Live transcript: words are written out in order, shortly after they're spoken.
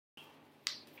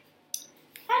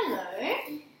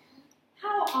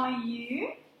are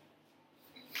you?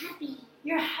 Happy.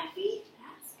 You're happy?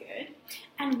 That's good.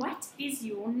 And what is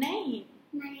your name?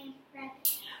 My name's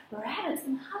Rabbit. Rabbit.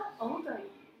 And how old are you?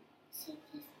 6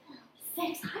 years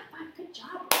old. 6. High five. Good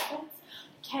job, Rabbit.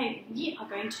 Okay, we are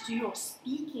going to do your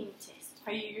speaking test.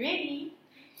 Are you ready?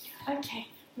 Okay,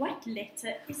 what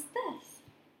letter is this?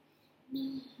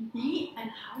 B. B. And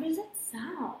how does it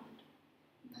sound?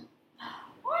 Book.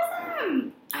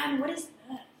 Awesome! And what is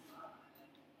this?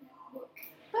 Book.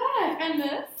 Bird. And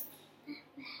this?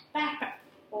 Backpack.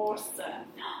 Awesome.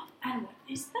 And what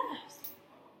is this?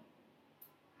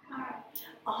 R.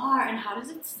 R. And how does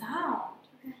it sound?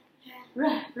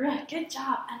 R. R. Good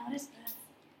job. And what is this?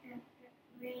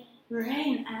 Rain.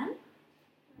 Rain. And?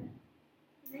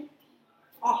 Rain.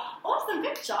 Oh, awesome.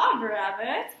 Good job,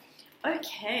 Rabbit.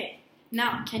 Okay.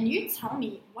 Now, can you tell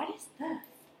me what is this?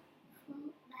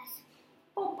 Bicycle.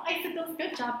 Oh, bicycles.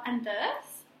 Good job. And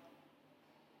this?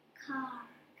 Car.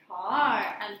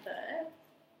 Car. And this?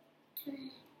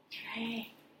 Train. Train.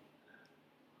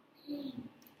 Plane.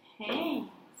 Hang.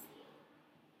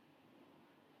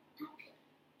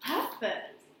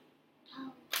 Puppet.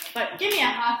 Pole. But give me a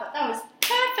high five. That was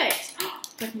perfect.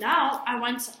 But now I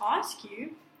want to ask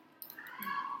you,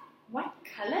 what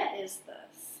color is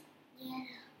this? Yellow.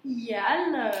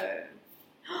 Yellow.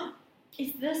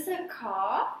 Is this a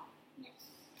car? Yes.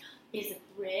 Is it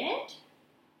red?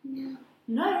 No.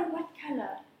 No. What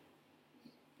color?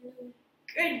 Blue.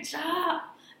 Good job.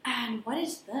 And what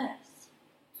is this?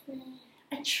 Train.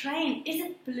 A train. Is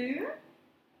it blue?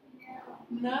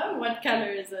 No. No. What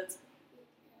color is it?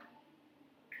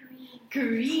 Green.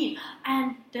 Green.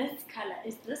 And this color.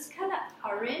 Is this color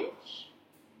orange?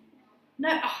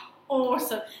 No. Oh,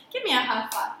 awesome. Give me a high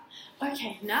five.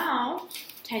 Okay, now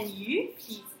can you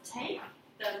please take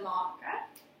the marker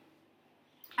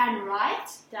and write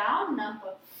down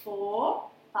number 4,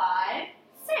 5,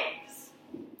 6.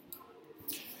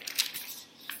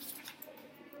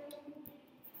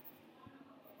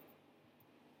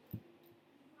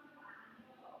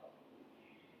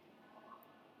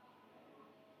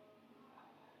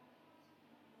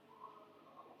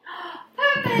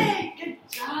 Perfect! Good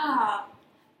job!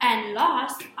 And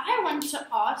last, I want to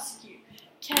ask you,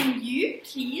 can you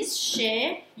please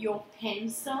share your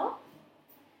pencil?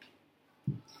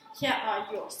 Here are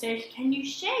yours. So can you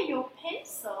share your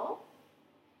pencil?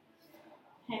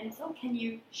 Pencil, can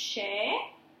you share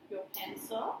your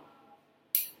pencil?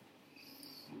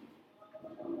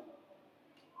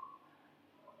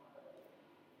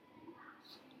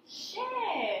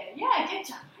 Share! Yeah, good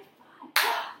job. High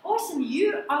five. Awesome,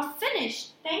 you are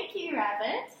finished. Thank you,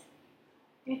 Rabbit.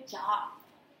 Good job.